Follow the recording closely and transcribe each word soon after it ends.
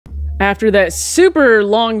After that super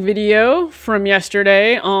long video from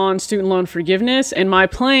yesterday on student loan forgiveness and my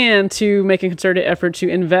plan to make a concerted effort to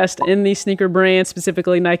invest in these sneaker brands,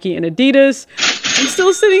 specifically Nike and Adidas, I'm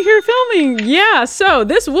still sitting here filming. Yeah, so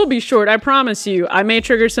this will be short, I promise you. I may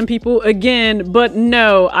trigger some people again, but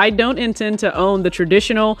no, I don't intend to own the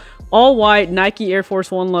traditional all-white Nike Air Force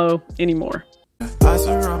One low anymore. I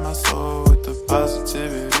surround my soul with the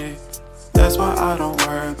positivity. That's why I don't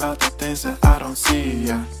worry about the things that I don't see.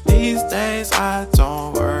 Yeah. These days I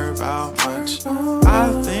don't worry about much.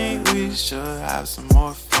 I think we should have some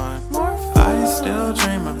more fun. I still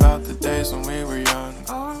dream about the days when we were young.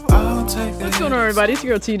 What's going on, everybody? It's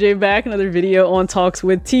your girl TJ back. Another video on Talks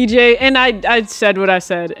with TJ. And I said what I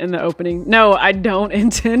said in the opening. No, I don't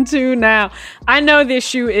intend to now. I know this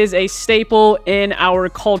shoe is a staple in our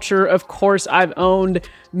culture. Of course, I've owned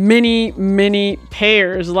many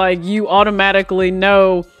pairs. Like, you automatically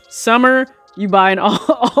know summer, you buy an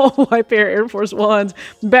all white pair of Air Force Ones.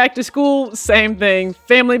 Back to school, same thing.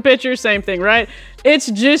 Family picture, same thing, right?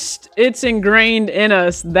 It's ingrained in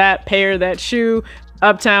us, that pair, that shoe.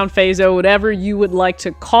 Uptown, Phaso, whatever you would like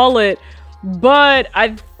to call it. But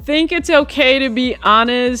I think it's okay to be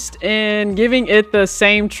honest in giving it the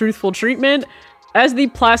same truthful treatment as the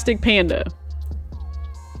Plastic Panda.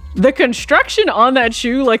 The construction on that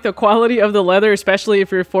shoe, like the quality of the leather, especially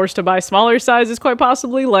if you're forced to buy smaller sizes, quite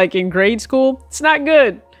possibly, like in grade school, it's not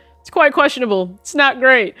good. It's quite questionable. It's not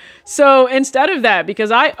great. So instead of that,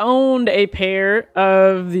 because I owned a pair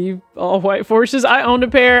of the all-white Forces, I owned a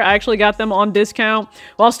pair. I actually got them on discount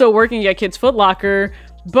while still working at Kids Foot Locker.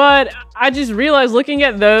 But I just realized, looking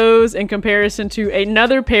at those in comparison to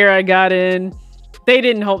another pair I got in, they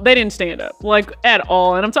didn't stand up, like, at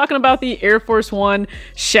all. And I'm talking about the Air Force One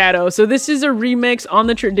Shadow. So this is a remix on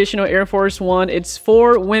the traditional Air Force One. It's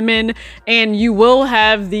for women, and you will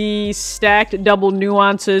have the stacked double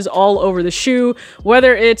nuances all over the shoe,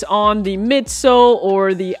 whether it's on the midsole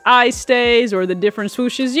or the eye stays or the different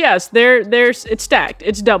swooshes. Yes, it's stacked,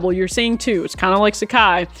 it's double, you're seeing two. It's kind of like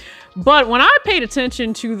Sakai. But when I paid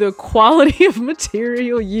attention to the quality of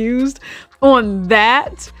material used on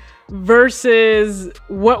that versus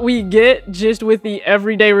what we get just with the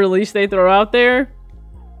everyday release they throw out there,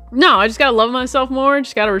 no, I just gotta love myself more.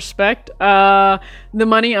 Just gotta respect the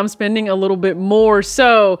money I'm spending a little bit more.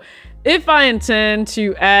 So if I intend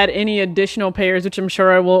to add any additional pairs, which I'm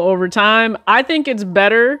sure I will over time, I think it's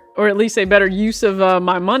better, or at least a better use of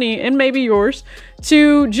my money, and maybe yours,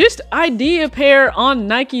 to just ID a pair on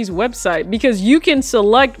Nike's website, because you can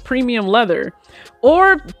select premium leather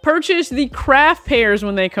or purchase the craft pairs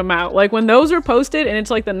when they come out. Like, when those are posted and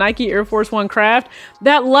it's like the Nike Air Force One craft,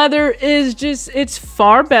 that leather is just, it's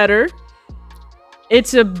far better.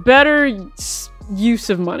 It's a better use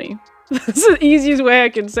of money. That's the easiest way I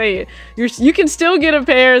can say it. You can still get a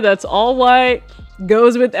pair that's all white,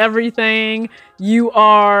 goes with everything. You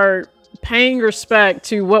are paying respect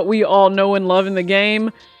to what we all know and love in the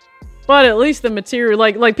game. But at least the material,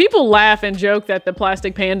 like people laugh and joke that the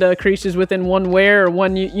Plastic Panda creases within one wear, or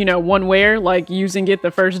one wear, like using it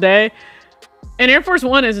the first day. And Air Force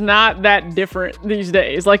One is not that different these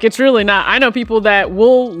days. Like, it's really not. I know people that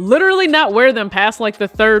will literally not wear them past like the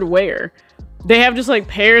third wear. They have just like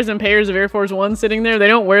pairs and pairs of Air Force One sitting there. They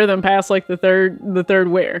don't wear them past like the third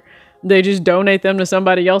wear. They just donate them to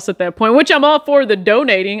somebody else at that point, which I'm all for the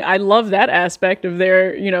donating. I love that aspect of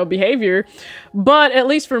their, behavior. But at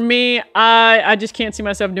least for me, I just can't see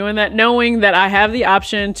myself doing that, knowing that I have the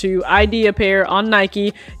option to ID a pair on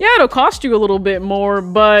Nike. Yeah, it'll cost you a little bit more,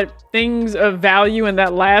 but things of value and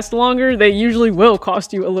that last longer, they usually will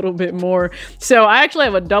cost you a little bit more. So I actually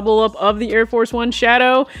have a double up of the Air Force One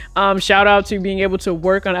Shadow. Shout out to being able to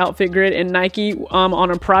work on Outfit Grid and Nike on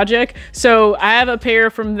a project. So I have a pair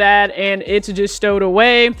from that, and it's just stowed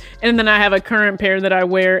away. And then I have a current pair that I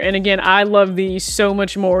wear. And again, I love these so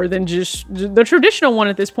much more than just the traditional one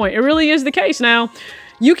at this point. It really is the case now.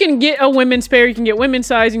 You can get a women's pair, you can get women's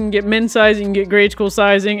sizing, you can get men's sizing, you can get grade school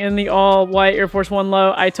sizing in the all white Air Force One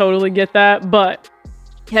low. I totally get that. But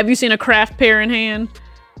have you seen a craft pair in hand?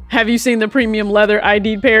 Have you seen the premium leather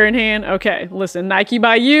ID'd pair in hand? Okay, listen, Nike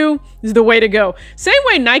by You is the way to go. Same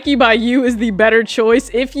way Nike by You is the better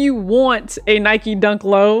choice if you want a Nike Dunk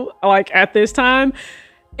Low, like at this time.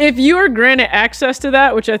 If you are granted access to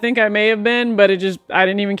that, which I think I may have been, but I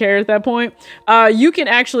didn't even care at that point, you can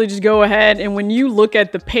actually just go ahead, and when you look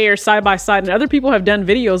at the pair side by side, and other people have done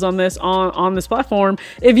videos on this on this platform,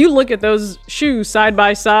 if you look at those shoes side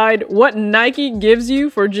by side, what Nike gives you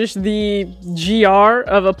for just the GR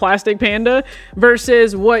of a Plastic Panda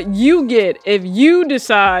versus what you get if you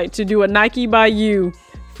decide to do a Nike by You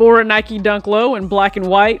for a Nike Dunk Low in black and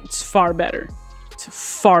white, it's far better. it's a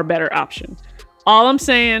far better option. All I'm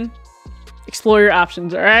saying, explore your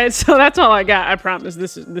options, all right? So that's all I got. I promise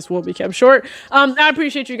this will be kept short. I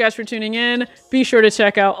appreciate you guys for tuning in. Be sure to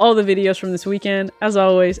check out all the videos from this weekend. As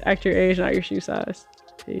always, act your age, not your shoe size.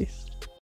 Peace.